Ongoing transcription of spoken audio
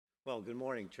Well, good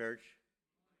morning, church.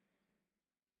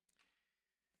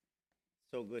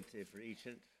 So good for each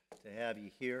to have you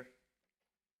here.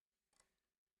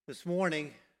 This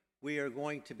morning, we are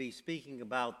going to be speaking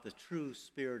about the true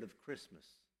spirit of Christmas.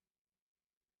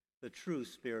 The true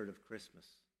spirit of Christmas.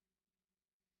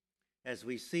 As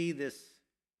we see this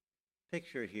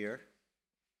picture here,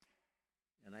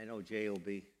 and I know Jay will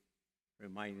be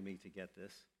reminding me to get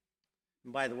this.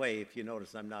 And by the way, if you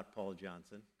notice, I'm not Paul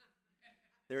Johnson.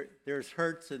 There's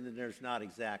Hertz and then there's not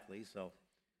exactly, so.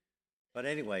 But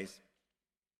anyways,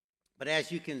 but as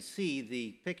you can see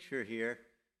the picture here,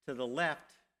 to the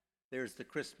left, there's the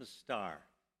Christmas star.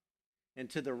 And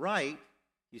to the right,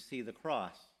 you see the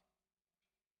cross.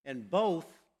 And both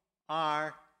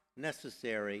are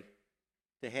necessary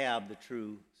to have the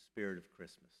true spirit of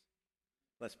Christmas.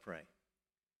 Let's pray.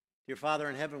 Dear Father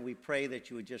in heaven, we pray that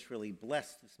you would just really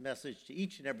bless this message to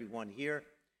each and every one here.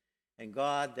 And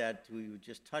God, that we would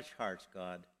just touch hearts,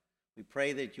 God. We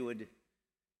pray that you would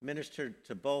minister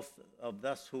to both of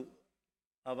us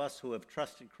who have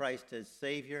trusted Christ as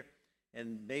Savior,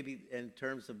 and maybe in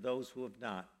terms of those who have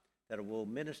not, that it will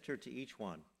minister to each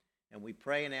one. And we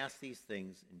pray and ask these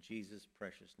things in Jesus'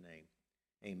 precious name.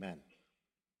 Amen.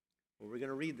 Well, we're going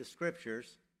to read the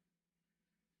scriptures.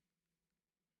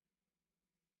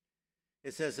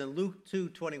 It says in Luke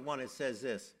 2:21, it says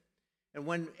this, "And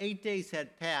when 8 days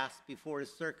had passed before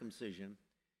his circumcision,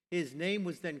 his name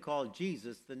was then called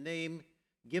Jesus, the name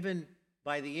given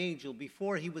by the angel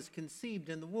before he was conceived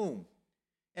in the womb.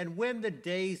 And when the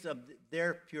days of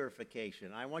their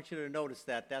purification," I want you to notice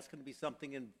that. That's going to be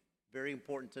something very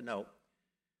important to note.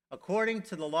 "According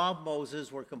to the law of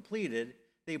Moses were completed,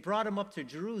 they brought him up to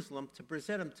Jerusalem to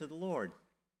present him to the Lord.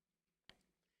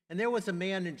 And there was a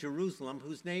man in Jerusalem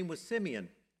whose name was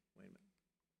Simeon."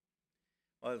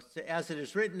 "As it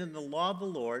is written in the law of the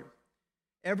Lord,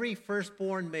 every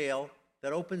firstborn male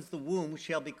that opens the womb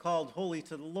shall be called holy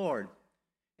to the Lord,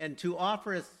 and to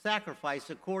offer a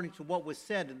sacrifice according to what was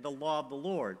said in the law of the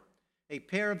Lord, a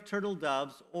pair of turtle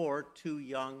doves or 2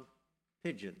 young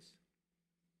pigeons.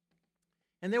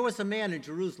 And there was a man in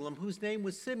Jerusalem whose name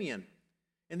was Simeon,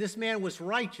 and this man was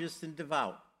righteous and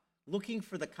devout, looking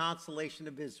for the consolation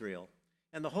of Israel,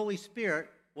 and the Holy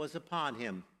Spirit was upon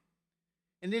him.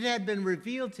 And it had been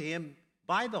revealed to him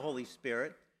by the Holy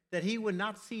Spirit that he would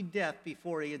not see death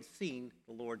before he had seen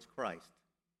the Lord's Christ.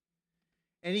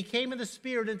 And he came in the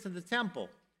Spirit into the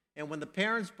temple. And when the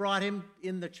parents brought him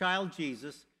in the child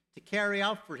Jesus to carry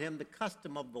out for him the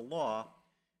custom of the law,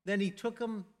 then he took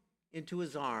him into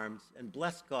his arms and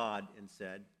blessed God and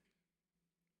said,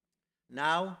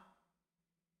 'Now,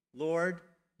 Lord,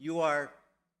 you are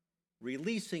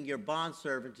releasing your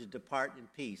bondservant to depart in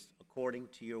peace according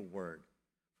to your word.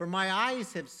 For my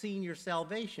eyes have seen your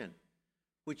salvation,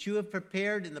 which you have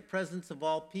prepared in the presence of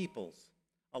all peoples,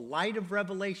 a light of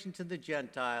revelation to the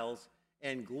Gentiles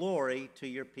and glory to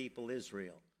your people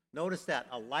Israel.'" Notice that,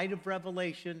 a light of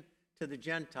revelation to the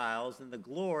Gentiles and the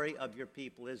glory of your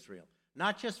people Israel.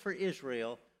 Not just for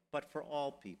Israel, but for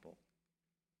all people.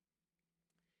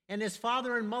 And his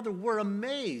father and mother were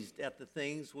amazed at the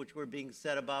things which were being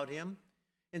said about him.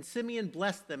 And Simeon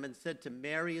blessed them and said to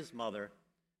Mary his mother,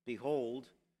 "Behold,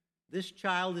 this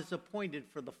child is appointed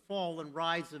for the fall and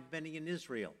rise of many in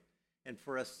Israel, and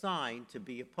for a sign to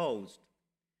be opposed.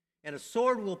 And a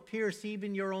sword will pierce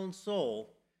even your own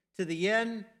soul, to the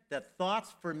end that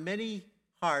thoughts for many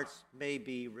hearts may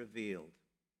be revealed."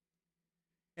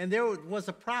 And there was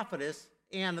a prophetess,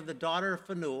 Anna, the daughter of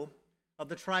Phanuel, of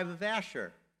the tribe of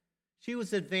Asher. She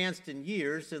was advanced in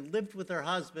years and lived with her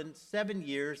husband 7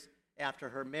 years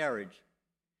after her marriage.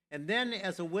 And then,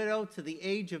 as a widow to the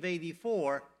age of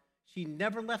 84, she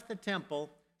never left the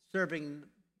temple, serving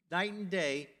night and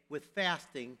day with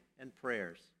fasting and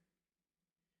prayers.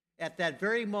 At that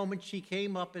very moment, she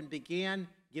came up and began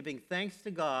giving thanks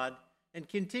to God and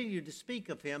continued to speak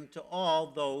of him to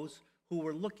all those who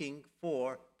were looking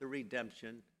for the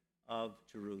redemption of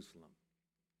Jerusalem.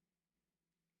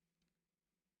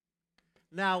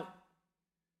 Now,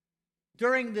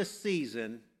 during this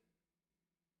season,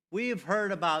 we have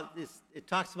heard about this. It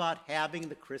talks about having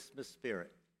the Christmas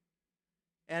spirit.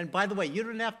 And by the way, you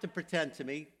don't have to pretend to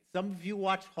me. Some of you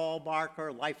watch Hallmark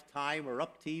or Lifetime or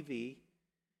Up TV,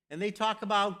 and they talk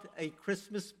about a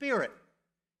Christmas spirit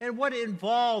and what it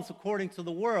involves, according to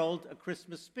the world, a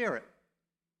Christmas spirit.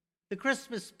 The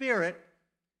Christmas spirit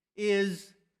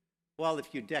is, well,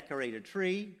 if you decorate a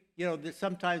tree,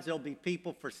 sometimes there'll be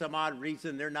people, for some odd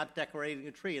reason, they're not decorating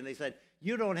a tree, and they said,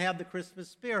 "You don't have the Christmas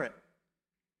spirit."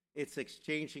 It's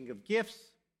exchanging of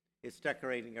gifts. It's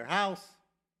decorating your house.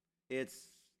 It's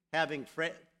having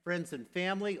friends and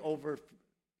family over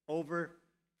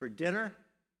for dinner.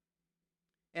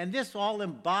 And this all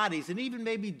embodies, and even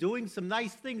maybe doing some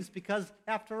nice things, because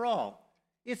after all,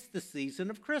 it's the season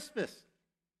of Christmas.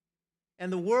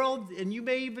 And the world, and you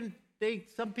may even think,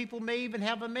 some people may even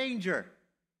have a manger.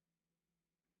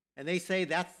 And they say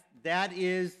that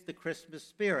is the Christmas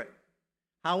spirit.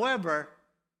 However,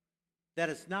 that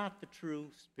is not the true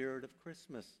spirit of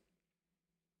Christmas.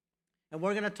 And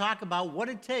we're going to talk about what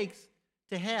it takes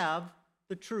to have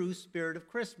the true spirit of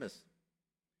Christmas.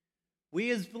 We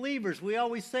as believers, we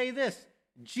always say this: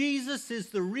 Jesus is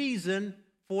the reason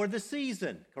for the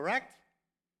season, correct?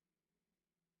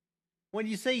 When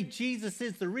you say Jesus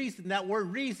is the reason, that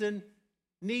word reason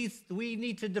we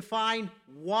need to define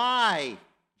why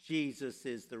Jesus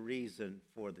is the reason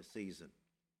for the season.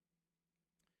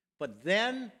 But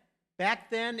then, back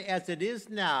then as it is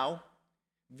now,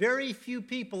 very few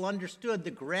people understood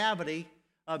the gravity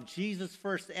of Jesus'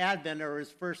 first advent or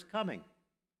his first coming.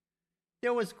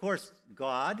 There was, of course,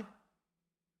 God.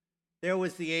 There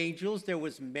was the angels. There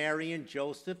was Mary and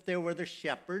Joseph. There were the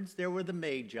shepherds. There were the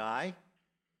magi.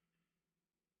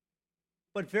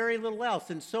 But very little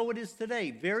else. And so it is today.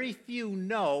 Very few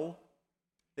know.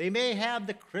 They may have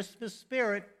the Christmas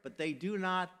spirit, but they do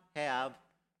not have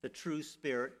the true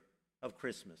spirit of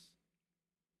Christmas.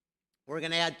 We're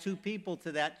going to add two people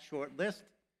to that short list,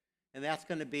 and that's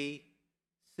going to be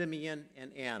Simeon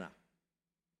and Anna.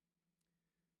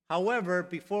 However,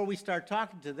 before we start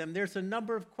talking to them, there's a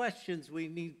number of questions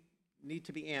we need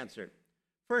to be answered.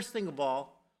 First thing of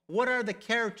all, what are the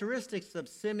characteristics of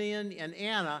Simeon and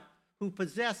Anna who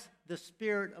possess the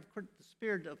spirit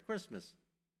of Christmas?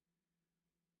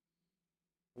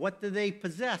 What do they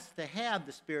possess to have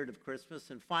the spirit of Christmas?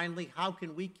 And finally, how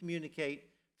can we communicate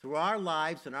through our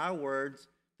lives and our words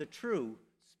the true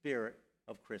spirit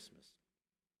of Christmas?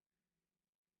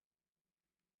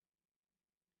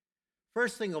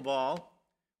 First thing of all,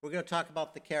 we're going to talk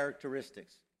about the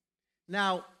characteristics.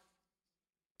 Now,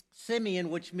 Simeon,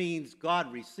 which means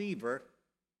God receiver,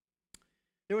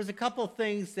 there was a couple of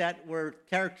things that were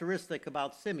characteristic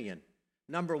about Simeon.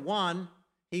 Number one,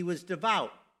 he was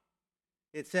devout.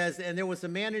 It says, and there was a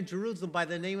man in Jerusalem by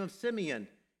the name of Simeon,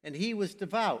 and he was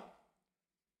devout.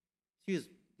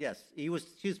 He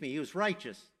was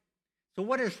righteous. So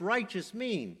what does righteous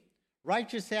mean?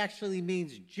 Righteous actually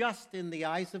means just in the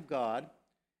eyes of God,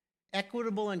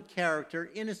 equitable in character,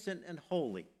 innocent and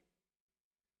holy.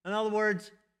 In other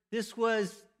words, this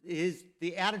was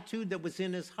the attitude that was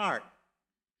in his heart.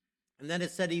 And then it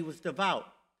said he was devout.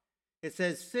 It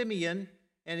says Simeon,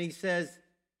 and he says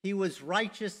he was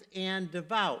righteous and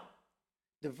devout.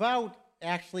 Devout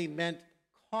actually meant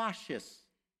cautious.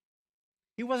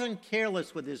 He wasn't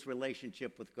careless with his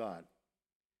relationship with God.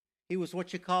 He was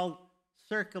what you call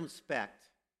circumspect.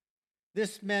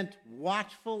 This meant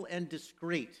watchful and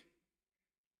discreet.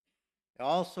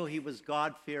 Also, he was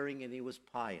God-fearing and he was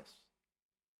pious.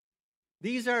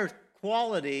 These are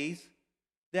qualities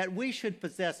that we should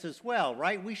possess as well,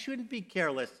 right? We shouldn't be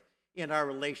careless in our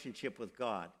relationship with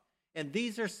God. And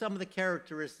these are some of the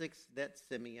characteristics that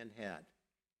Simeon had.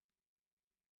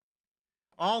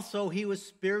 Also, he was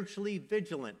spiritually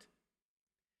vigilant.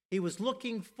 He was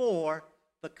looking for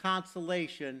the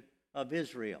consolation of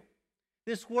Israel.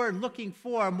 This word, looking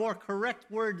for, a more correct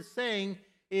word to saying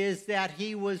is that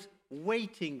he was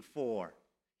waiting for.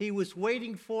 He was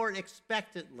waiting for it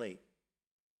expectantly.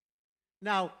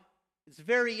 Now, it's a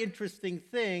very interesting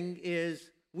thing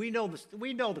is we know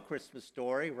the Christmas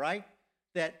story, right?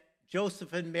 That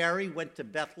Joseph and Mary went to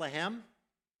Bethlehem,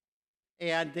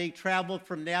 and they traveled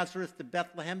from Nazareth to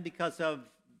Bethlehem because of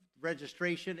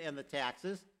registration and the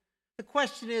taxes. The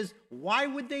question is, why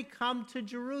would they come to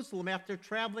Jerusalem after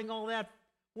traveling all that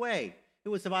way? It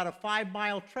was about a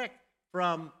 5-mile trek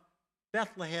from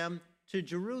Bethlehem to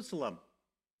Jerusalem.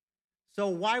 So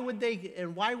why would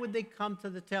they come to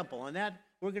the temple? And that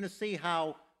we're going to see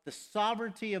how the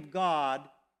sovereignty of God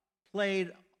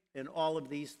played in all of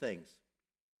these things.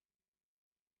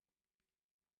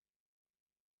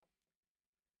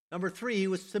 Number 3, he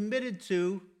was submitted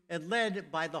to and led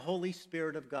by the Holy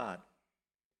Spirit of God.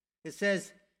 It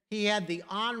says he had the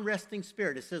on-resting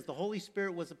spirit. It says the Holy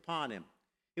Spirit was upon him.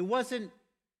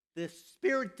 The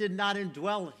Spirit did not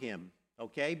indwell him,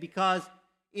 okay? Because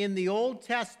in the Old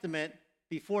Testament,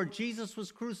 before Jesus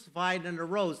was crucified and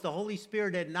arose, the Holy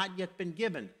Spirit had not yet been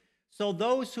given. So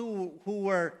those who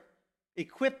were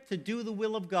equipped to do the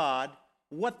will of God,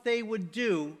 what they would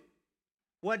do,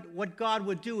 what God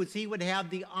would do is he would have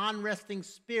the on-resting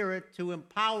spirit to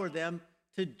empower them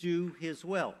to do his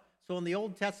will. So in the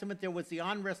Old Testament, there was the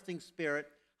on-resting spirit.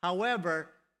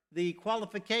 However, the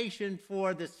qualification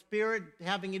for the Spirit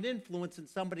having an influence in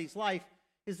somebody's life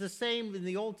is the same in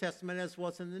the Old Testament as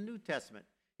was in the New Testament.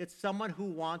 It's someone who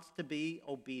wants to be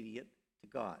obedient to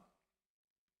God.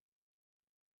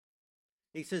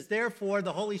 He says, therefore,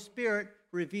 the Holy Spirit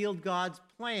revealed God's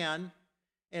plan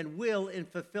and will in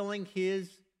fulfilling his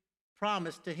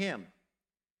promise to him.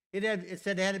 It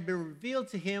said it had been revealed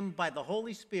to him by the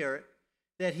Holy Spirit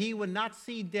that he would not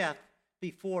see death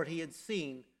before he had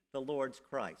seen the Lord's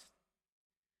Christ.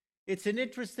 It's an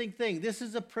interesting thing. This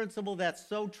is a principle that's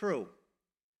so true.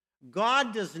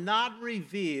 God does not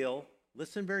reveal,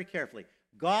 listen very carefully,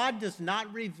 God does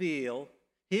not reveal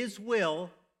his will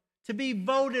to be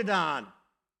voted on.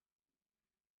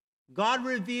 God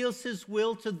reveals his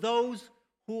will to those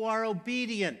who are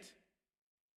obedient.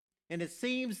 And it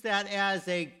seems that as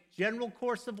a general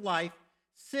course of life,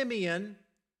 Simeon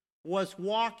was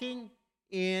walking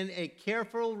in a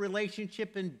careful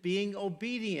relationship and being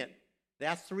obedient.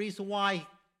 That's the reason why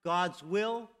God's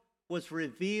will was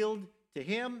revealed to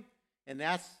him, and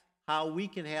that's how we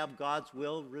can have God's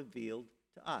will revealed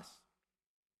to us.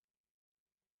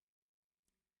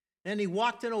 And he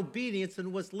walked in obedience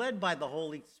and was led by the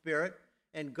Holy Spirit,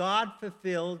 and God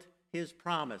fulfilled his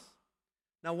promise.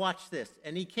 Now watch this.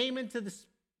 And he came in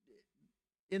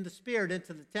the Spirit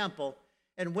into the temple,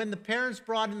 and when the parents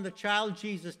brought in the child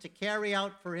Jesus to carry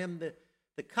out for him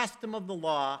the custom of the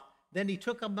law, then he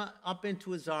took him up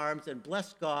into his arms and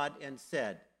blessed God and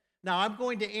said. Now I'm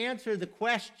going to answer the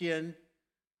question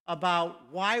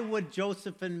about why would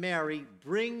Joseph and Mary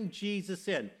bring Jesus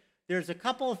in. There's a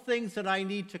couple of things that I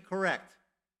need to correct.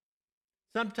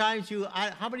 Sometimes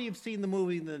how many have seen the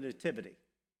movie The Nativity?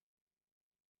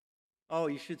 Oh,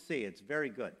 you should see it. It's very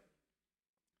good.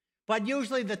 But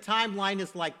usually the timeline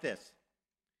is like this.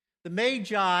 The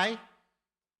Magi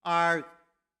are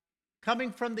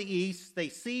coming from the east. They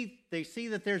see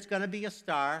that there's going to be a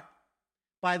star.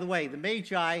 By the way, the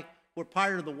Magi were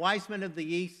part of the wise men of the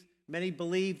east. Many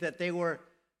believe that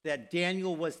that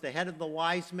Daniel was the head of the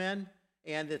wise men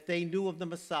and that they knew of the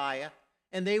Messiah,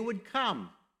 and they would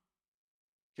come.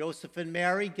 Joseph and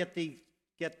Mary get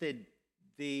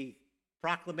the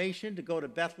proclamation to go to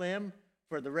Bethlehem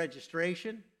for the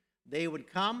registration. They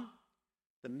would come.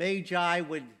 The Magi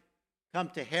would come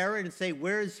to Herod and say,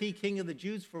 "Where is he, King of the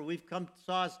Jews? For we've come,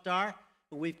 saw a star,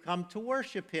 and we've come to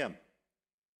worship him."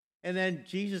 And then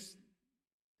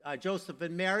Joseph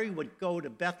and Mary would go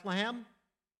to Bethlehem.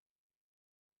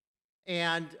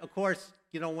 And of course,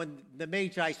 when the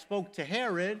Magi spoke to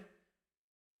Herod,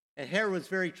 and Herod was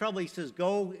very troubled, he says,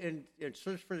 "Go and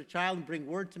search for the child and bring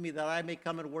word to me that I may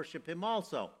come and worship him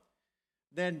also."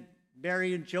 Then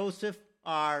Mary and Joseph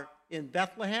are in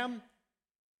Bethlehem.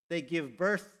 They give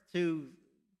birth to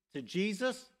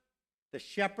Jesus. The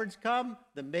shepherds come.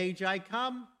 The Magi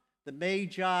come. The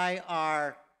Magi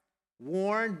are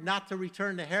warned not to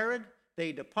return to Herod.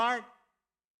 They depart.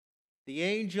 The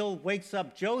angel wakes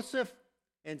up Joseph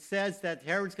and says that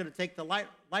Herod's going to take the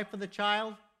life of the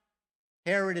child.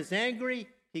 Herod is angry.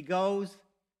 He goes.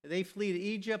 They flee to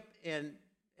Egypt, and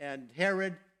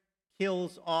Herod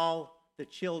kills all the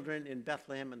children in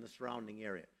Bethlehem and the surrounding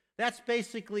area. That's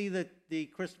basically the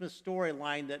Christmas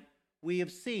storyline that we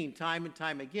have seen time and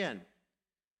time again.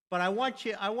 But I want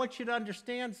you to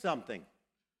understand something.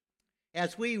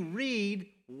 As we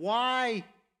read why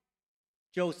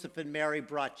Joseph and Mary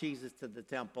brought Jesus to the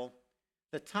temple,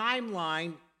 the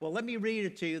timeline, well, let me read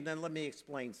it to you, and then let me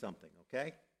explain something,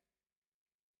 okay?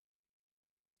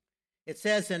 It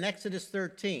says in Exodus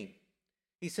 13,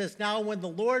 he says, "Now when the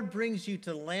Lord brings you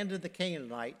to the land of the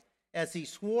Canaanite, as he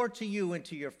swore to you and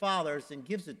to your fathers and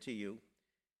gives it to you,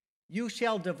 you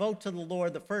shall devote to the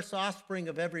Lord the first offspring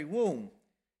of every womb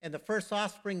and the first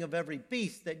offspring of every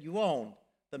beast that you own.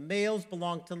 The males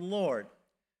belong to the Lord.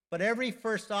 But every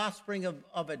first offspring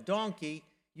of a donkey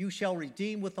you shall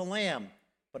redeem with a lamb.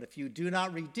 But if you do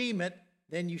not redeem it,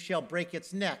 then you shall break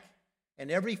its neck. And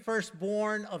every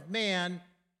firstborn of man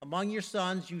among your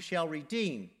sons you shall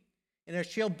redeem. And it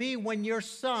shall be when your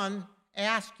son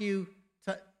asks you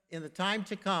in the time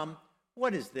to come,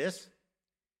 'What is this?'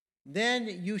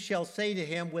 Then you shall say to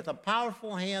him, 'With a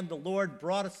powerful hand the Lord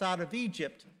brought us out of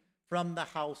Egypt from the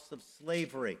house of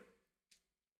slavery.'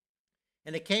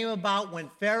 And it came about when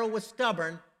Pharaoh was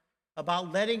stubborn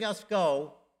about letting us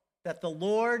go, that the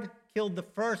Lord killed the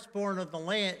firstborn of the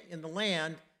land in the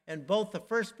land, and both the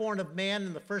firstborn of man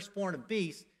and the firstborn of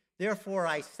beasts. Therefore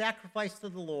I sacrifice to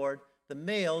the Lord the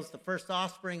males, the first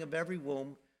offspring of every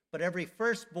womb, but every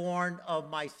firstborn of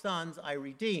my sons I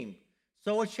redeem.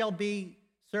 So it shall be,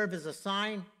 serve as a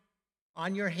sign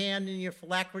on your hand and your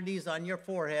phylacteries on your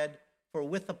forehead, for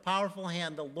with a powerful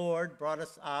hand the Lord brought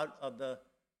us out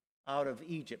of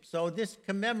Egypt." So this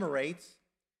commemorates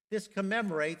This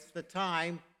commemorates the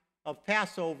time of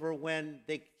Passover when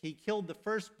he killed the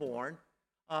firstborn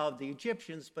of the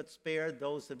Egyptians but spared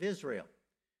those of Israel.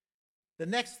 The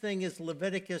next thing is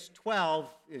Leviticus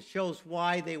 12. It shows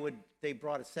why they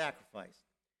brought a sacrifice.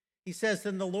 He says,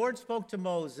 "Then the Lord spoke to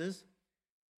Moses,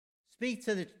 speak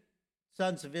to the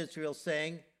sons of Israel,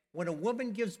 saying, when a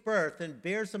woman gives birth and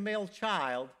bears a male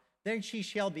child, then she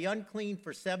shall be unclean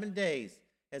for 7 days.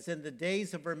 As in the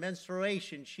days of her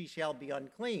menstruation, she shall be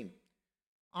unclean.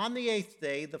 On the 8th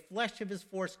day, the flesh of his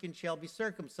foreskin shall be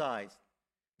circumcised.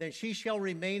 Then she shall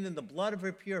remain in the blood of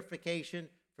her purification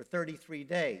for 33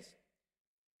 days.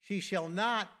 She shall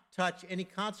not touch any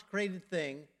consecrated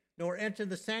thing, nor enter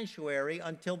the sanctuary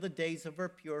until the days of her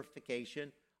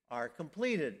purification are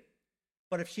completed.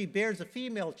 But if she bears a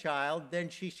female child, then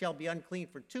she shall be unclean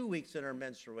for 2 weeks in her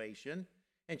menstruation,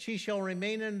 and she shall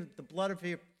remain in the blood of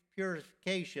her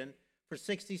purification for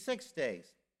 66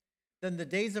 days. Then the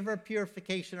days of her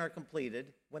purification are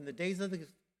completed. When the days of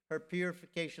her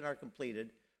purification are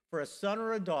completed, for a son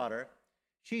or a daughter,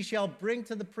 she shall bring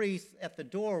to the priest at the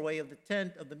doorway of the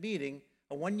tent of the meeting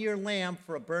a 1-year lamb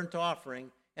for a burnt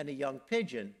offering and a young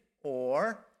pigeon,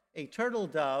 or a turtle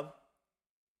dove,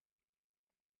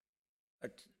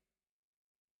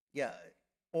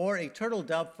 or a turtle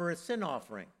dove for a sin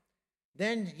offering.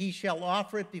 Then he shall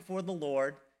offer it before the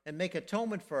Lord and make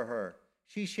atonement for her.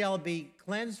 She shall be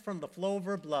cleansed from the flow of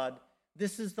her blood.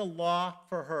 This is the law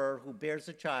for her who bears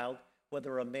a child,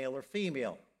 whether a male or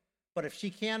female. But if she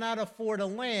cannot afford a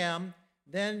lamb,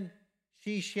 then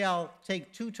she shall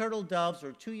take 2 turtle doves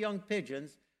or 2 young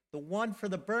pigeons, the one for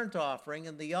the burnt offering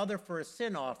and the other for a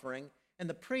sin offering, and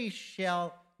the priest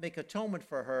shall make atonement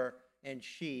for her, and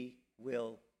she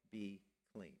will be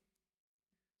clean."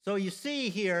 So you see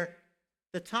here,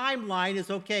 the timeline is,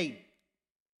 okay,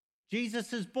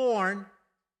 Jesus is born.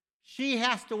 She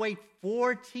has to wait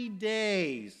 40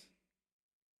 days.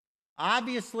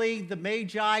 Obviously, the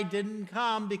Magi didn't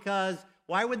come because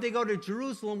why would they go to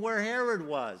Jerusalem where Herod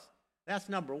was? That's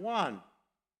number one.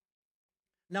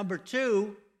 Number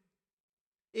two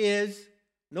is,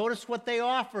 notice what they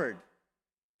offered.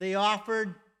 They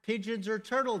offered pigeons or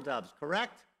turtle doves,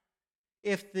 correct?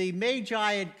 If the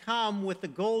Magi had come with the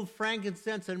gold,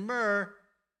 frankincense, and myrrh,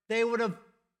 they would have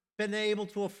been able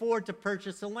to afford to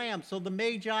purchase a lamb. So the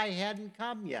Magi hadn't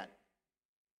come yet.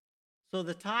 So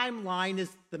the timeline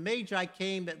is the Magi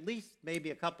came at least maybe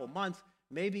a couple months,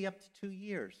 maybe up to 2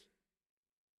 years.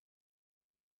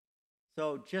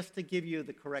 So just to give you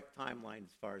the correct timeline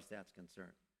as far as that's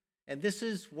concerned. And that's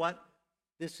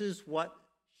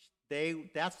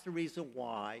the reason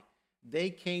why they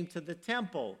came to the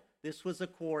temple. This was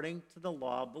according to the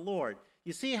law of the Lord.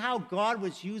 You see how God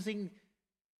was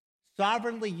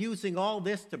sovereignly using all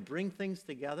this to bring things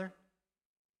together?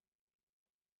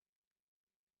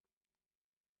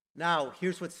 Now,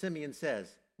 here's what Simeon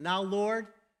says. "Now, Lord,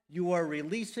 you are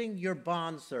releasing your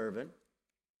bondservant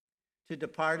to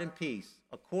depart in peace,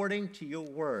 according to your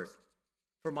word.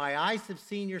 For my eyes have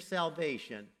seen your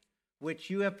salvation, which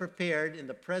you have prepared in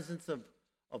the presence of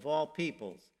all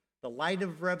peoples, the light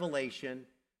of revelation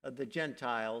of the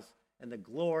Gentiles and the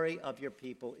glory of your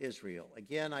people Israel."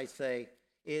 Again, I say,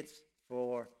 it's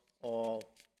for all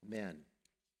men.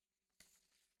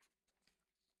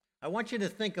 I want you to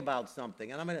think about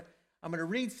something, and I'm going to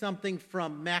read something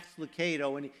from Max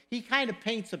Lucado, and he kind of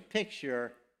paints a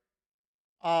picture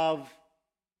of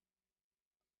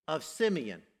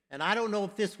Simeon. And I don't know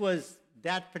if this was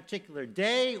that particular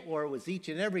day or it was each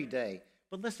and every day,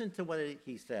 but listen to what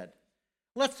he said.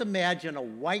 "Let's imagine a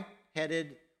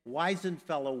white-headed, wizened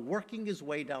fellow working his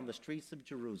way down the streets of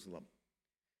Jerusalem.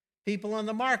 People on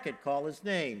the market call his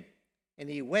name, and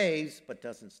he waves but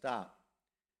doesn't stop.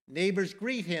 Neighbors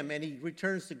greet him, and he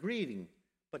returns the greeting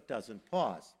but doesn't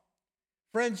pause.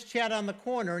 Friends chat on the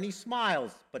corner, and he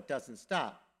smiles but doesn't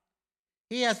stop.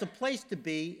 He has a place to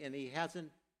be, and he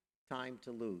hasn't time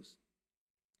to lose.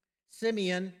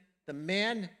 Simeon, the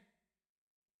man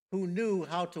who knew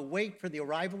how to wait for the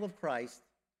arrival of Christ,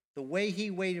 the way he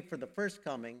waited for the first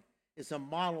coming, is a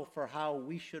model for how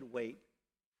we should wait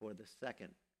for the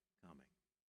second coming."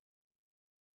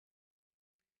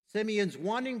 Simeon's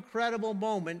one incredible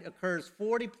moment occurs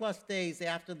 40-plus days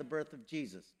after the birth of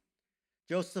Jesus.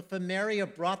 Joseph and Mary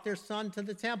have brought their son to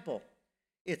the temple.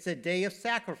 It's a day of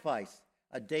sacrifice,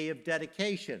 a day of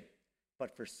dedication.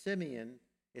 But for Simeon,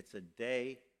 it's a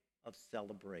day of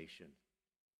celebration.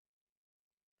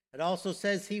 It also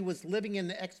says he was living in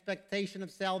the expectation of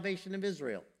salvation of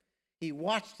Israel. He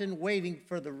watched and waiting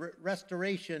for the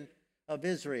restoration of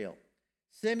Israel.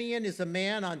 Simeon is a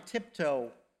man on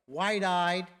tiptoe,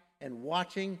 wide-eyed, and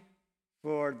watching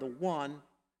for the one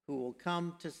who will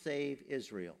come to save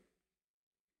Israel.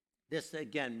 This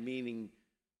again meaning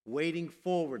waiting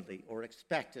forwardly or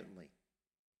expectantly.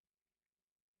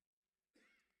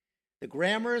 The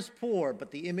grammar is poor,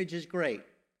 but the image is great.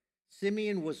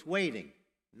 Simeon was waiting,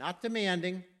 not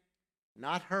demanding,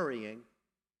 not hurrying.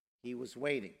 He was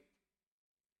waiting.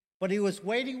 But he was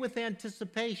waiting with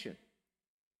anticipation,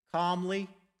 calmly,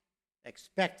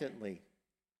 expectantly,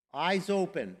 eyes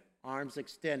open, arms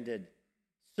extended,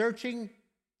 searching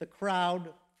the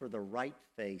crowd for the right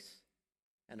face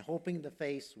and hoping the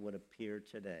face would appear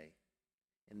today.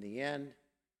 In the end,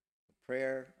 the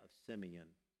prayer of Simeon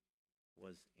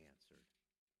was answered.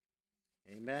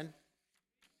 Amen.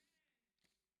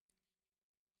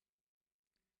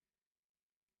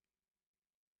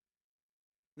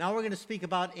 Now we're going to speak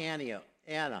about Anna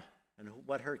and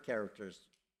what her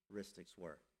characteristics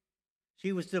were.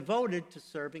 She was devoted to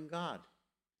serving God.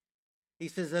 He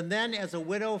says, and then as a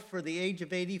widow for the age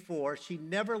of 84, she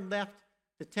never left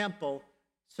the temple,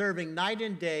 serving night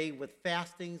and day with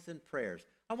fastings and prayers.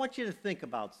 I want you to think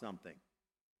about something.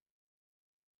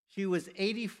 She was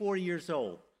 84 years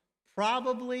old,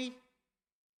 probably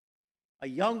a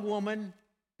young woman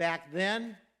back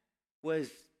then, was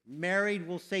married,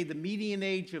 we'll say the median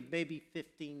age of maybe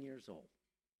 15 years old.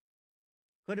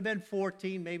 Could have been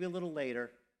 14, maybe a little later.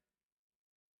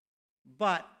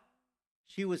 But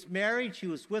she was married, she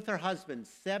was with her husband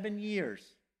 7 years.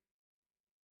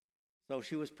 So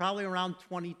she was probably around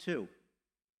 22.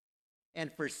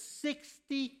 And for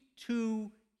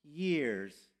 62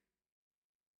 years,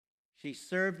 she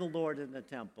served the Lord in the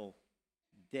temple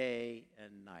day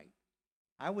and night.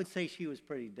 I would say she was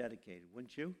pretty dedicated,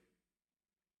 wouldn't you?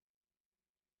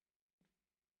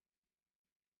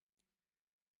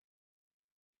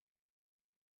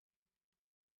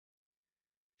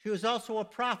 She was also a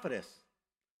prophetess.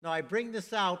 Now, I bring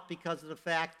this out because of the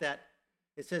fact that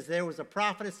it says there was a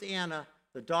prophetess, Anna,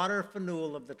 the daughter of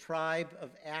Phanuel of the tribe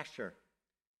of Asher.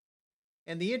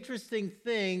 And the interesting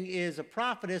thing is a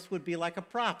prophetess would be like a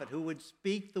prophet who would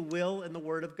speak the will and the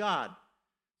word of God.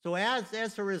 So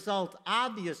as a result,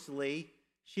 obviously,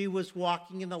 she was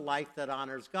walking in a life that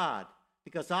honors God.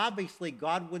 Because obviously,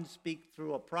 God wouldn't speak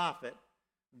through a prophet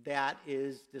that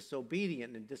is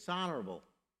disobedient and dishonorable.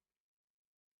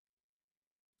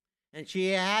 And she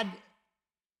had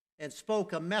and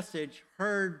spoke a message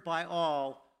heard by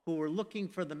all who were looking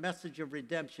for the message of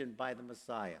redemption by the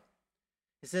Messiah.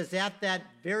 It says, at that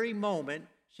very moment,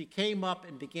 she came up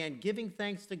and began giving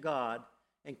thanks to God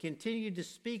and continued to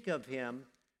speak of him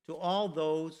to all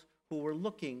those who were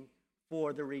looking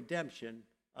for the redemption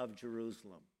of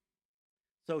Jerusalem.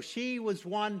 So she was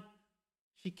one,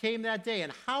 she came that day.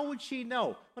 And how would she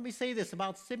know? Let me say this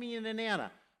about Simeon and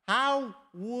Anna. How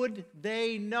would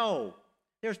they know?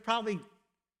 There's probably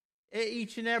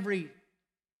each and every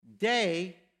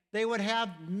day they would have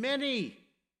many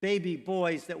baby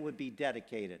boys that would be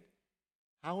dedicated.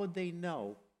 How would they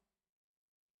know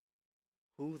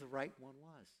who the right one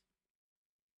was?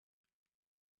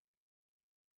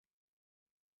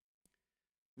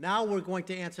 Now we're going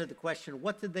to answer the question,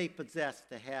 what did they possess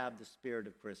to have the spirit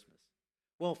of Christmas?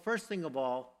 Well, first thing of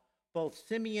all, both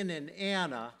Simeon and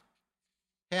Anna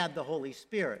had the Holy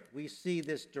Spirit. We see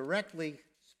this directly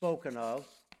spoken of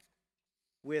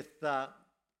with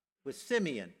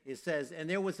Simeon. It says, and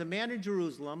there was a man in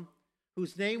Jerusalem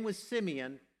whose name was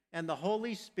Simeon, and the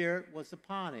Holy Spirit was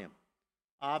upon him.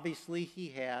 Obviously, he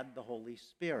had the Holy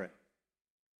Spirit.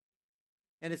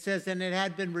 And it says, and it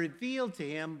had been revealed to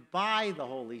him by the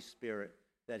Holy Spirit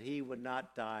that he would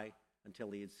not die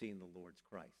until he had seen the Lord's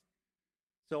Christ.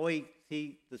 So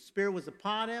the Spirit was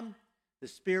upon him. The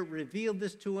Spirit revealed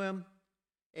this to him,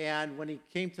 and when he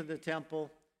came to the temple,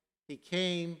 he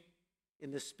came in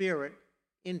the Spirit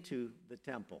into the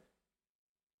temple.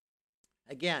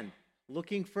 Again,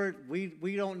 looking for,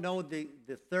 we don't know the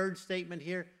third statement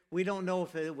here. We don't know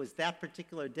if it was that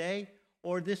particular day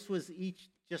or this was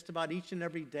just about each and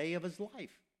every day of his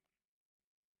life.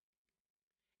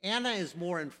 Anna is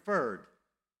more inferred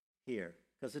here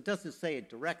because it doesn't say it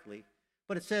directly,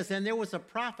 but it says, and there was a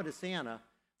prophetess Anna,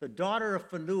 the daughter of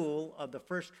Phanuel of the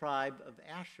first tribe of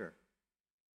Asher.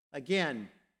 Again,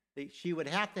 she would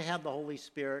have to have the Holy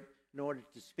Spirit in order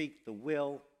to speak the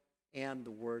will and the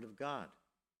word of God.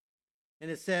 And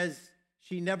it says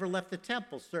she never left the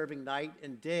temple, serving night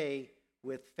and day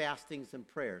with fastings and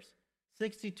prayers.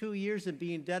 62 years of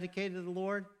being dedicated to the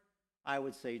Lord, I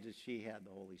would say that she had the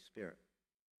Holy Spirit.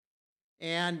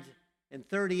 And in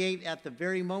 38, at the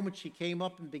very moment she came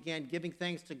up and began giving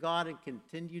thanks to God and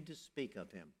continued to speak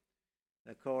of him.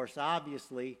 And of course,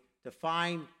 obviously, to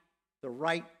find the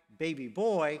right baby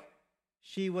boy,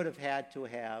 she would have had to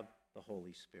have the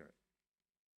Holy Spirit.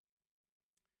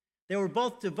 They were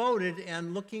both devoted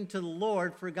and looking to the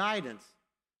Lord for guidance.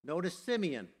 Notice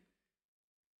Simeon.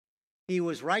 He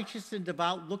was righteous and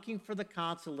devout, looking for the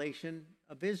consolation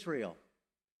of Israel.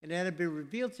 And it had been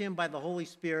revealed to him by the Holy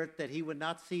Spirit that he would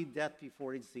not see death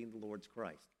before he'd seen the Lord's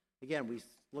Christ. Again, we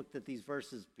looked at these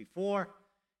verses before,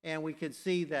 and we could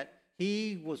see that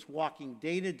he was walking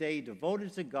day to day,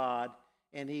 devoted to God,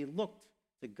 and he looked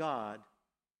to God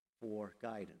for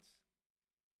guidance.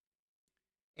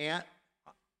 And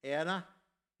Anna,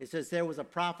 it says there was a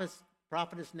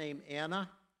prophetess named Anna,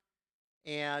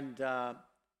 and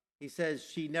he says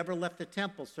she never left the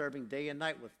temple, serving day and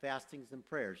night with fastings and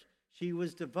prayers. She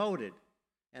was devoted,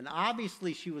 and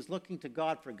obviously she was looking to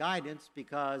God for guidance,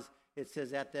 because it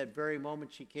says at that very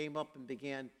moment she came up and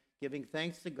began giving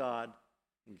thanks to God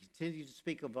and continued to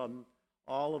speak of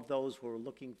all of those who were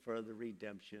looking for the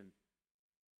redemption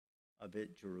of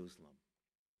Jerusalem.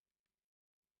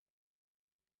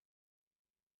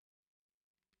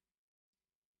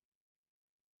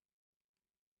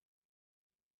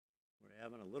 We're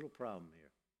having a little problem here.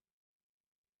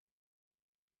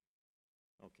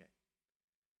 Okay.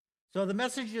 So the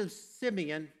messages of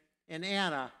Simeon and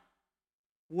Anna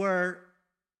were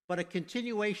but a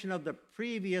continuation of the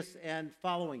previous and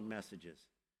following messages.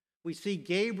 We see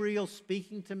Gabriel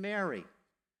speaking to Mary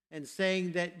and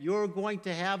saying that you're going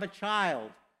to have a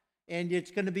child, and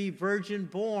it's going to be virgin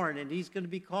born, and he's going to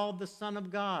be called the Son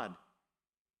of God.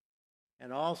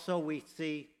 And also we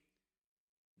see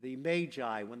the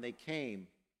Magi when they came,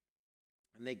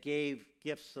 and they gave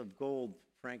gifts of gold,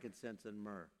 frankincense, and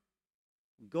myrrh.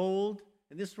 Gold,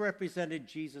 and this represented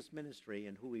Jesus' ministry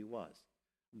and who he was.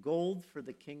 Gold for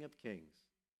the King of Kings.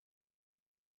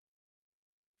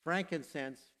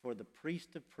 Frankincense for the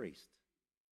priest of priests.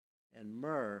 And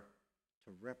myrrh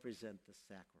to represent the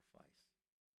sacrifice.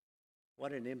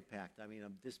 What an impact. I mean,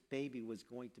 this baby was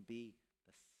going to be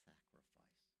the sacrifice.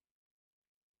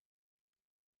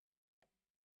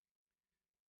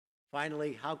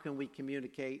 Finally, how can we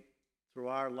communicate through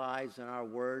our lives and our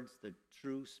words the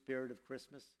true spirit of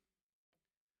Christmas?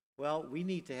 Well, we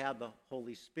need to have the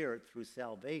Holy Spirit through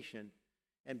salvation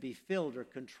and be filled or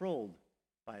controlled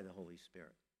by the Holy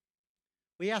Spirit.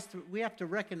 We have to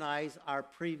recognize our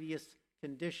previous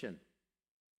condition.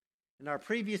 In our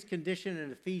previous condition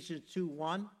in Ephesians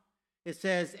 2:1, it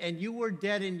says, "And you were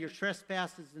dead in your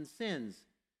trespasses and sins,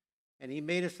 and he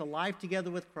made us alive together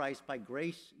with Christ. By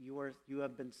grace you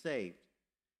have been saved."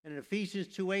 And in Ephesians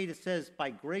 2:8, it says,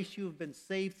 "By grace you have been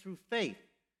saved through faith,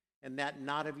 and that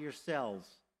not of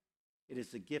yourselves. It is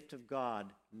the gift of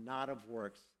God, not of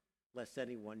works, lest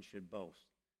anyone should boast."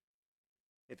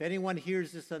 If anyone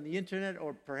hears this on the internet,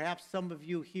 or perhaps some of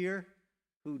you here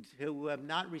who have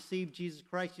not received Jesus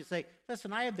Christ, you say,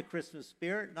 "Listen, I have the Christmas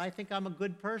spirit, and I think I'm a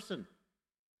good person.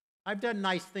 I've done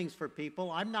nice things for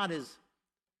people. I'm not as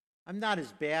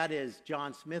bad as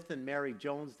John Smith and Mary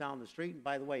Jones down the street." And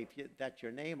by the way, if that's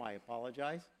your name, I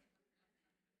apologize.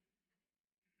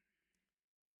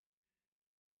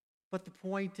 But the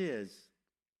point is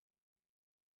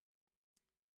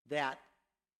that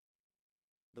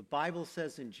the Bible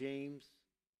says in James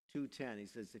 2:10, he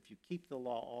says, if you keep the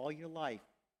law all your life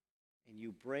and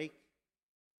you break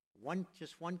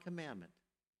just one commandment,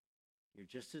 you're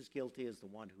just as guilty as the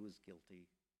one who is guilty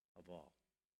of all.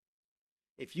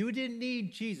 If you didn't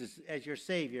need Jesus as your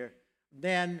Savior,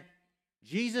 then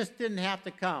Jesus didn't have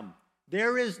to come.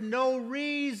 There is no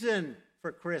reason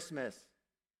for Christmas.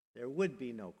 There would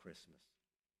be no Christmas.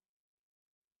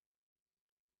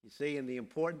 You see, and the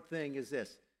important thing is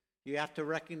this. You have to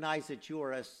recognize that you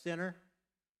are a sinner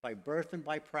by birth and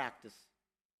by practice.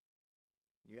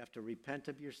 You have to repent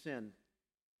of your sin.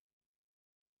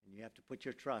 And you have to put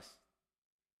your trust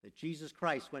that Jesus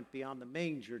Christ went beyond the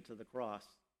manger to the cross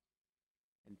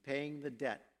and paying the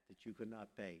debt that you could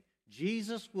not pay.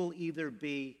 Jesus will either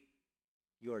be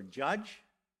your judge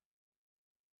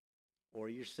or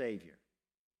your Savior.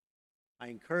 I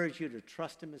encourage you to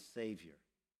trust him as Savior,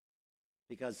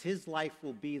 because his life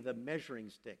will be the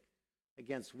measuring stick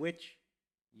against which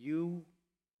you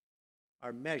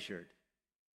are measured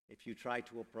if you try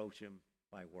to approach him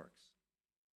by works.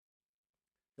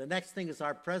 The next thing is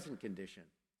our present condition.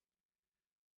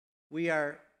 We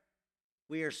are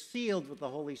sealed with the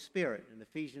Holy Spirit. In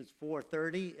Ephesians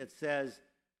 4:30, it says,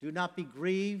 "Do not be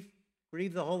grieve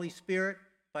the Holy Spirit,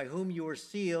 by whom you are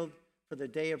sealed for the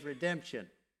day of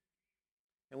redemption."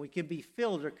 And we can be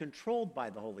filled or controlled by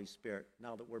the Holy Spirit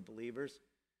now that we're believers.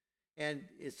 And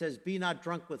it says, "Be not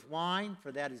drunk with wine,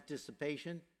 for that is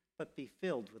dissipation, but be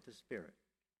filled with the Spirit."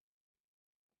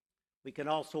 We can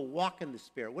also walk in the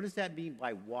Spirit. What does that mean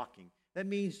by walking? That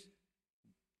means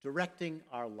directing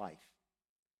our life.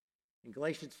 In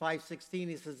Galatians 5:16,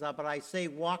 he says, but I say,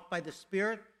 walk by the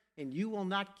Spirit, and you will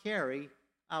not carry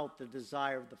out the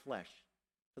desire of the flesh.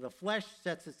 For the flesh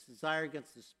sets its desire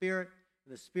against the Spirit,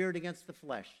 and the Spirit against the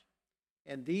flesh.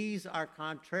 And these are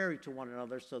contrary to one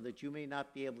another, so that you may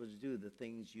not be able to do the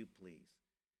things you please.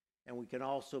 And we can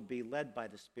also be led by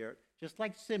the Spirit, just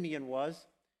like Simeon was,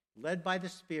 led by the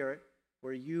Spirit,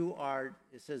 where you are,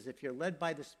 it says, if you're led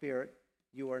by the Spirit,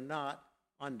 you are not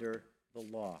under the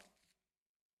law.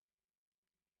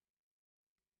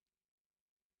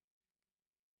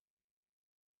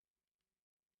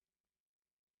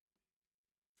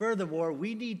 Furthermore,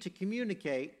 we need to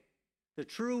communicate the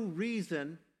true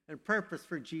reason and purpose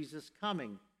for Jesus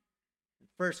coming. That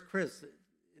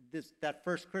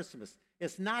first Christmas.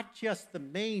 It's not just the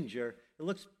manger. It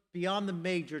looks beyond the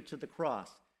manger to the cross.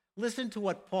 Listen to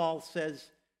what Paul says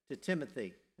to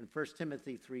Timothy in 1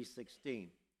 Timothy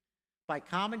 3:16. By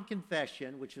common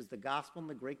confession, which is the gospel and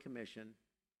the Great Commission,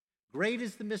 great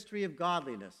is the mystery of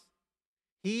godliness.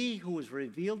 He who was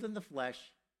revealed in the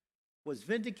flesh was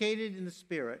vindicated in the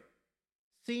Spirit,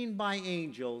 seen by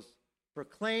angels,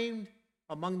 proclaimed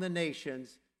among the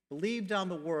nations, believed on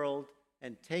the world,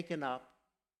 and taken up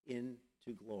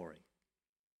into glory.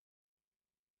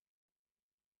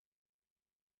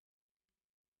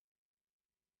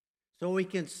 So we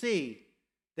can see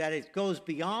that it goes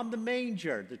beyond the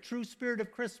manger, the true spirit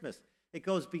of Christmas. It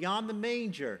goes beyond the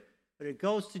manger, but it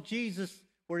goes to Jesus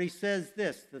where he says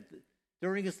this, that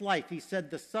during his life, he said,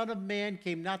 the Son of Man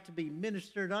came not to be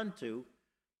ministered unto,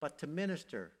 but to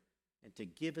minister and to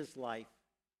give his life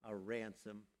a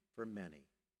ransom for many.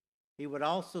 He would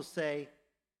also say,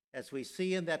 as we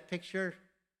see in that picture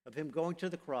of him going to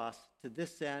the cross, to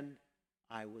this end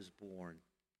I was born.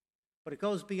 But it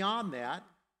goes beyond that.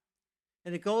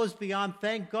 And it goes beyond,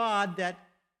 thank God that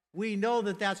we know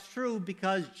that that's true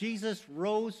because Jesus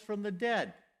rose from the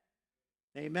dead.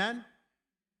 Amen?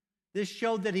 This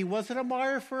showed that he wasn't a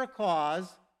martyr for a cause,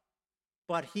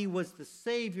 but he was the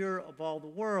Savior of all the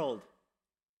world.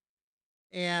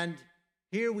 And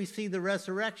here we see the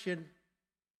resurrection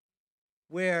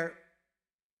where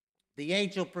the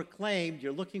angel proclaimed,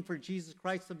 you're looking for Jesus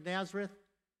Christ of Nazareth?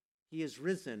 He is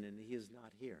risen and he is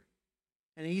not here.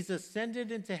 And he's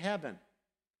ascended into heaven.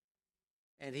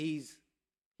 And he's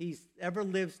ever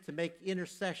lives to make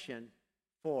intercession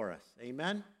for us.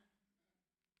 Amen?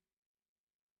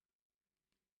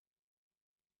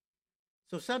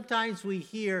 So sometimes we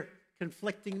hear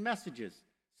conflicting messages.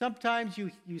 Sometimes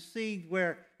you see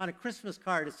where on a Christmas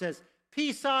card it says,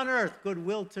 peace on earth,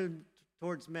 goodwill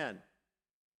towards men.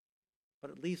 But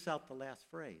it leaves out the last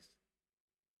phrase.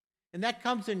 And that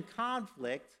comes in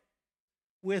conflict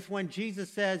with when Jesus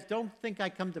says, don't think I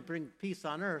come to bring peace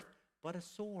on earth, but a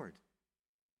sword.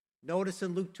 Notice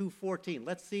in Luke 2:14.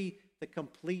 Let's see the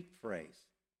complete phrase.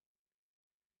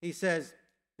 He says,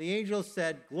 the angel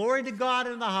said, glory to God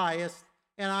in the highest,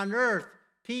 and on earth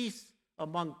peace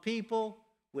among people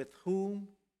with whom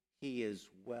he is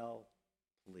well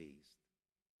pleased.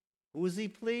 Who is he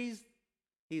pleased?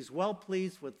 He's well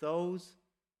pleased with those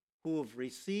who have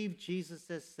received Jesus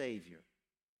as Savior,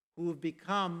 who have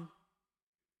become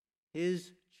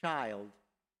his child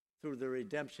through the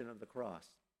redemption of the cross.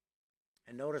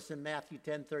 And notice in Matthew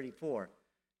 10:34,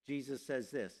 Jesus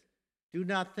says this, do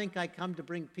not think I come to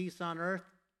bring peace on earth.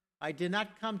 I did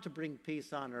not come to bring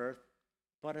peace on earth,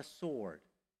 but a sword.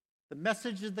 The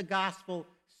message of the gospel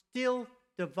still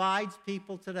divides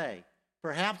people today.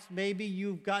 Perhaps maybe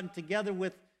you've gotten together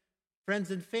with friends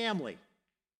and family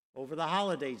over the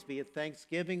holidays, be it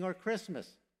Thanksgiving or Christmas.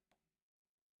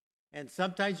 And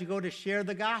sometimes you go to share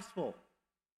the gospel.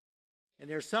 And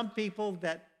there's some people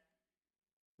that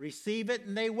receive it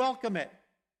and they welcome it.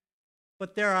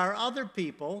 But there are other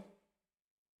people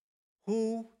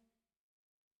who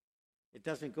it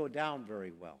doesn't go down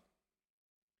very well.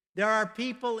 There are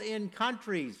people in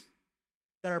countries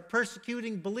that are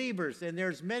persecuting believers, and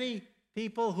there's many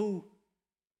people who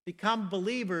become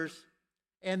believers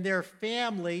and their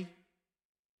family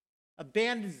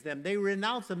abandons them. They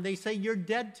renounce them. They say, you're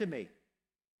dead to me.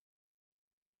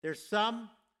 There's some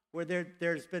where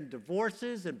there's been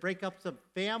divorces and breakups of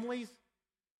families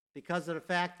because of the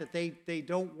fact that they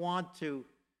don't want to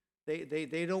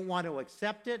they don't want to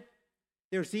accept it.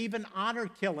 There's even honor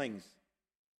killings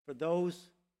for those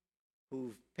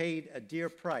who've paid a dear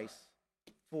price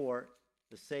for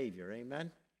the Savior.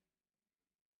 Amen?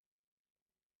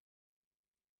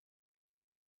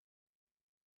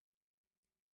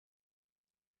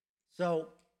 So,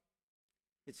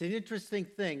 it's an interesting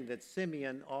thing that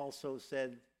Simeon also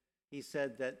said. He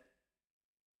said that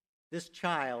this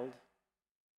child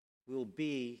will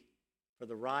be for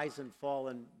the rise and fall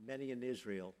in many in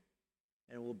Israel,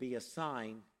 and will be a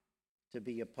sign to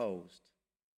be opposed.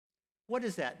 What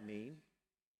does that mean?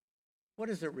 What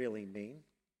does it really mean?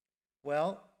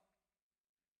 Well,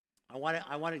 I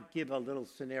want to give a little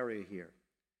scenario here.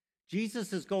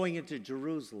 Jesus is going into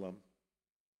Jerusalem,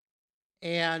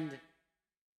 and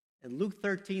in Luke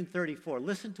 13:34,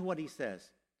 listen to what he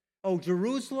says. "Oh,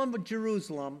 Jerusalem,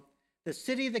 Jerusalem, the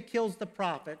city that kills the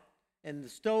prophet and the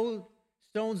stones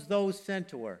those sent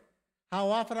to her. How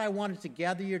often I wanted to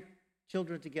gather your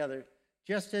children together,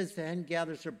 just as the hen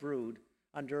gathers her brood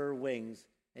under her wings,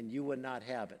 and you would not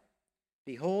have it.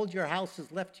 Behold, your house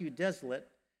is left to you desolate,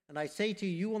 and I say to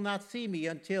you, you will not see me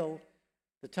until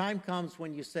the time comes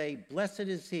when you say, blessed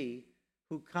is he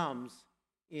who comes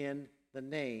in the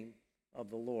name of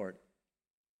the Lord."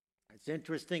 It's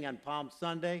interesting, on Palm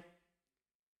Sunday,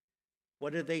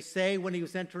 what did they say when he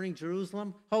was entering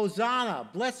Jerusalem? Hosanna,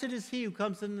 blessed is he who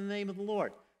comes in the name of the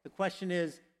Lord. The question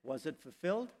is, was it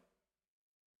fulfilled?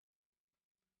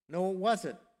 No, it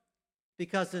wasn't.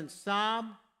 Because in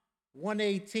Psalm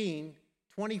 118,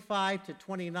 25 to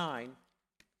 29,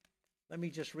 let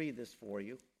me just read this for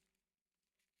you.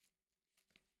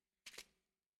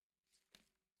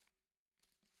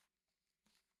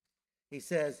 He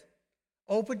says,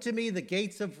 "Open to me the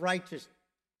gates of righteousness,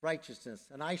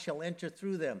 and I shall enter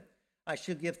through them. I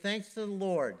shall give thanks to the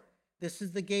Lord. This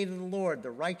is the gate of the Lord.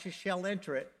 The righteous shall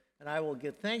enter it, and I will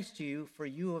give thanks to you, for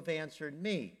you have answered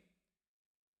me.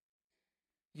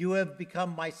 You have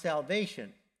become my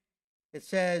salvation."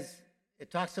 It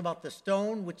talks about the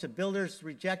stone which the builders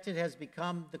rejected has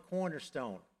become the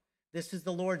cornerstone. This is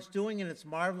the Lord's doing, and it's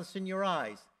marvelous in your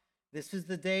eyes. This is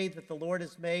the day that the Lord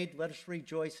has made. Let us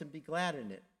rejoice and be glad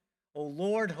in it. O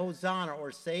Lord, Hosanna,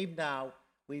 or save now,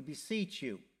 we beseech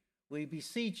you. We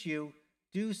beseech you,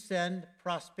 do send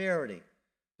prosperity.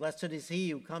 Blessed is he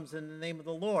who comes in the name of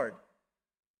the Lord.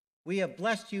 We have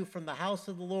blessed you from the house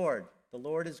of the Lord. The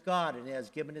Lord is God, and has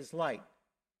given his light.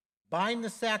 Bind the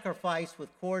sacrifice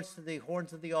with cords to the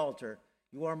horns of the altar.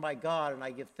 You are my God, and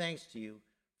I give thanks to you,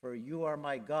 for you are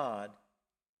my God,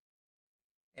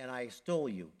 and I extol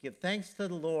you. Give thanks to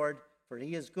the Lord, for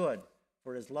he is good,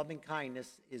 for his loving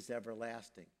kindness is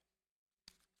everlasting.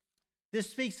 This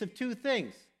speaks of two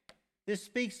things. This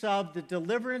speaks of the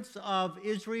deliverance of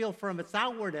Israel from its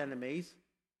outward enemies,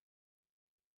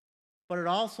 but it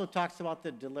also talks about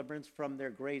the deliverance from their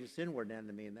greatest inward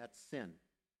enemy, and that's sin.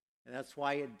 And that's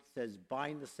why it says,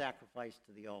 bind the sacrifice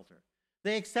to the altar.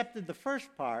 They accepted the first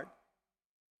part,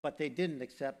 but they didn't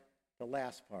accept the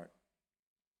last part.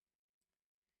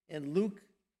 In Luke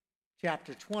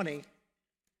chapter 20,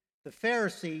 the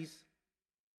Pharisees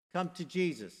come to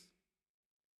Jesus.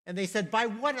 And they said, by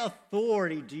what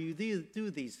authority do you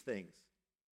do these things?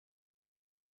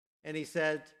 And he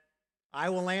said, I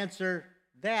will answer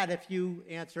that if you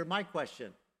answer my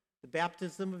question. The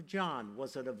baptism of John,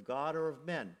 was it of God or of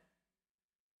men?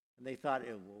 And they thought,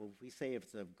 well, if we say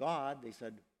it's of God, they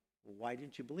said, well, why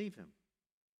didn't you believe him?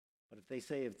 But if they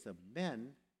say it's of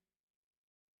men,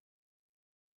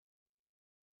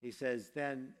 he says,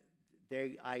 then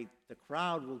the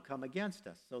crowd will come against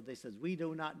us. So they says, we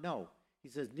do not know. He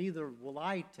says, neither will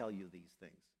I tell you these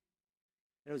things.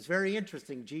 And it was very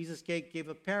interesting. Jesus gave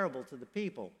a parable to the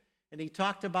people. And he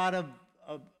talked about a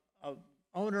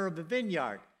owner of a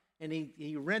vineyard. And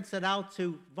he rents it out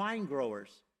to vine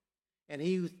growers. And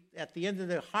he, at the end of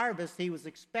the harvest, he was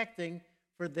expecting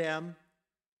for them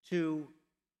to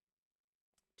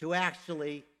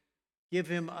actually give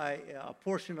him a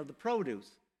portion of the produce.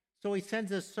 So he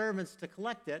sends his servants to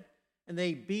collect it, and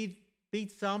they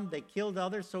beat some, they killed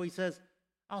others. So he says,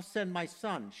 I'll send my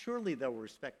son. Surely they'll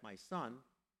respect my son.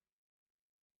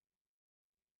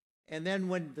 And then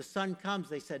when the son comes,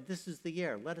 they said, this is the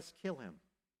heir. Let us kill him.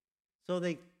 So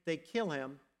they kill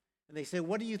him, and they say,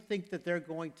 what do you think that they're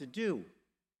going to do?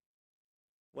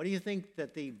 What do you think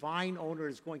that the vine owner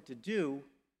is going to do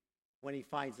when he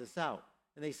finds this out?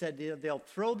 And they said they'll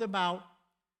throw them out,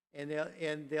 and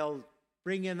they'll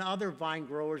bring in other vine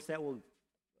growers that will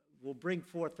bring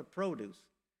forth the produce.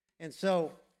 And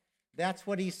so that's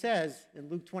what he says in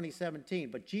Luke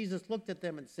 20:17. But Jesus looked at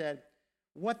them and said,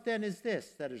 what then is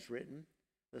this that is written?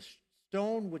 The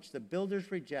stone which the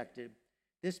builders rejected,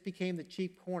 this became the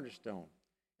chief cornerstone.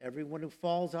 Everyone who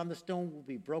falls on the stone will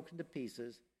be broken to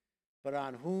pieces, but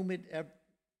on whom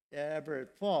ever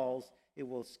it falls, it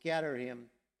will scatter him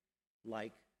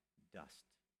like dust.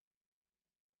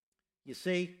 You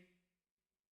see,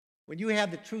 when you have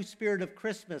the true spirit of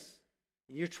Christmas,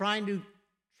 and you're trying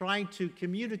to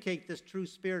communicate this true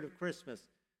spirit of Christmas,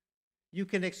 you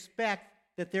can expect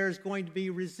that there's going to be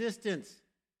resistance.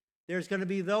 There's going to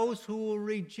be those who will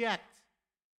reject.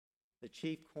 the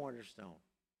chief cornerstone.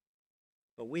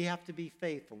 But we have to be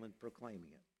faithful in proclaiming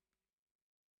it.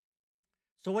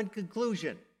 So in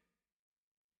conclusion,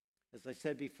 as I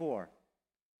said before,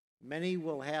 many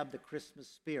will have the Christmas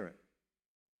spirit,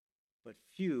 but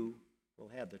few will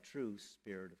have the true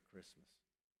spirit of Christmas.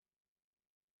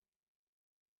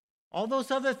 All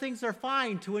those other things are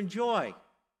fine to enjoy,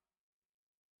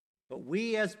 but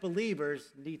we as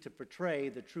believers need to portray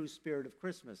the true spirit of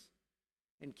Christmas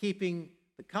in keeping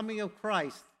the coming of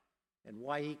Christ and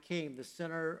why he came the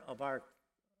center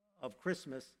of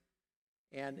Christmas,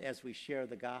 and as we share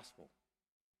the gospel.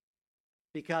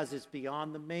 Because it's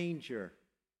beyond the manger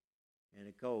and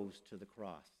it goes to the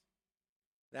cross.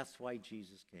 That's why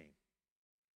Jesus came.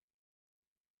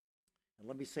 And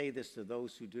let me say this to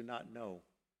those who do not know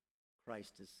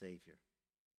Christ as Savior.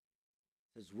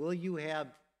 It says,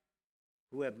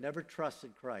 who have never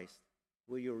trusted Christ,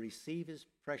 will you receive his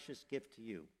precious gift to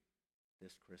you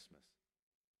this Christmas?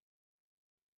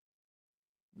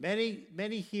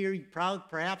 Many here,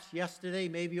 perhaps yesterday,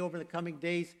 maybe over the coming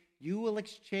days, you will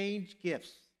exchange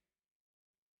gifts.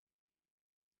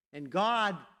 And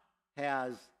God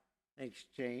has an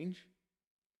exchange.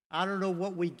 I don't know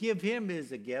what we give him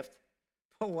as a gift,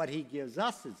 but what he gives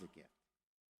us is a gift.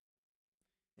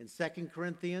 In 2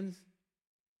 Corinthians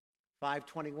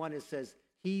 5:21, it says,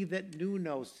 he that knew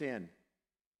no sin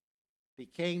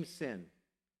became sin,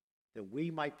 that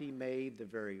we might be made the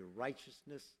very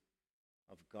righteousness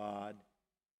of God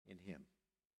in him.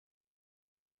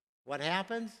 What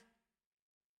happens?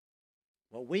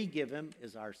 What we give him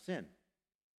is our sin.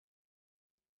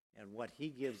 And what he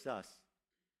gives us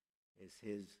is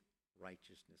his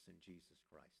righteousness in Jesus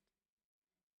Christ.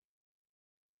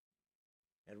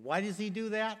 And why does he do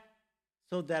that?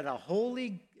 So that a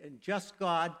holy and just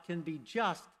God can be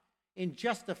just in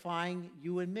justifying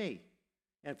you and me.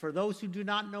 And for those who do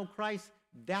not know Christ,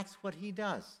 that's what he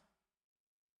does.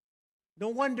 No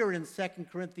wonder in 2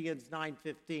 Corinthians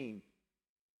 9:15,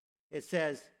 it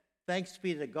says, thanks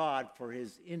be to God for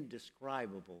his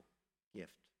indescribable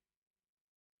gift.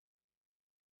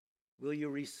 Will you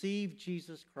receive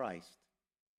Jesus Christ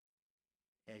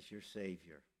as your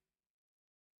Savior?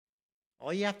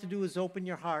 All you have to do is open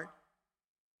your heart,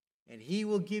 and he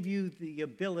will give you the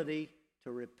ability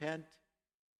to repent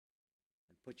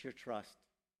and put your trust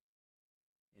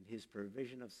in his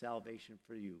provision of salvation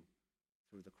for you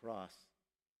through the cross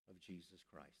of Jesus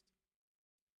Christ.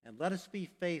 And let us be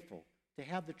faithful to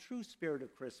have the true spirit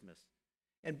of Christmas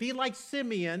and be like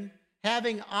Simeon,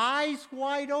 having eyes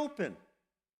wide open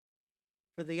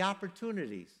for the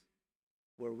opportunities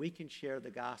where we can share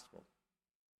the gospel.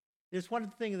 There's one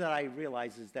thing that I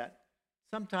realize is that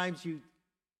sometimes in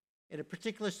a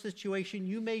particular situation,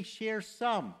 you may share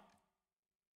some.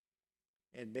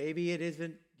 And maybe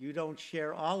you don't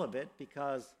share all of it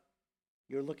because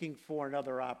you're looking for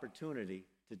another opportunity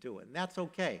to do it. And that's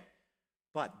okay.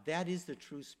 But that is the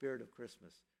true spirit of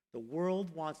Christmas. The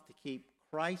world wants to keep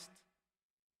Christ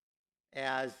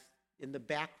as in the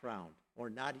background or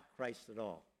not Christ at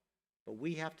all. But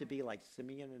we have to be like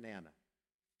Simeon and Anna,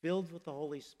 filled with the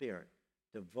Holy Spirit,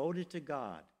 devoted to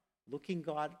God, looking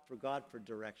for God for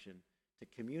direction, to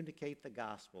communicate the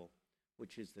gospel,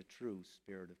 which is the true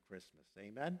spirit of Christmas.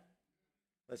 Amen?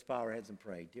 Let's bow our heads and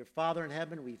pray. Dear Father in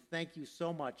heaven, we thank you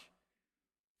so much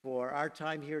for our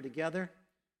time here together.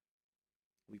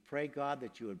 We pray, God,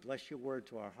 that you would bless your word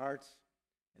to our hearts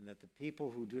and that the people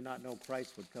who do not know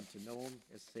Christ would come to know him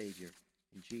as Savior.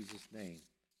 In Jesus' name,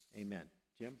 amen.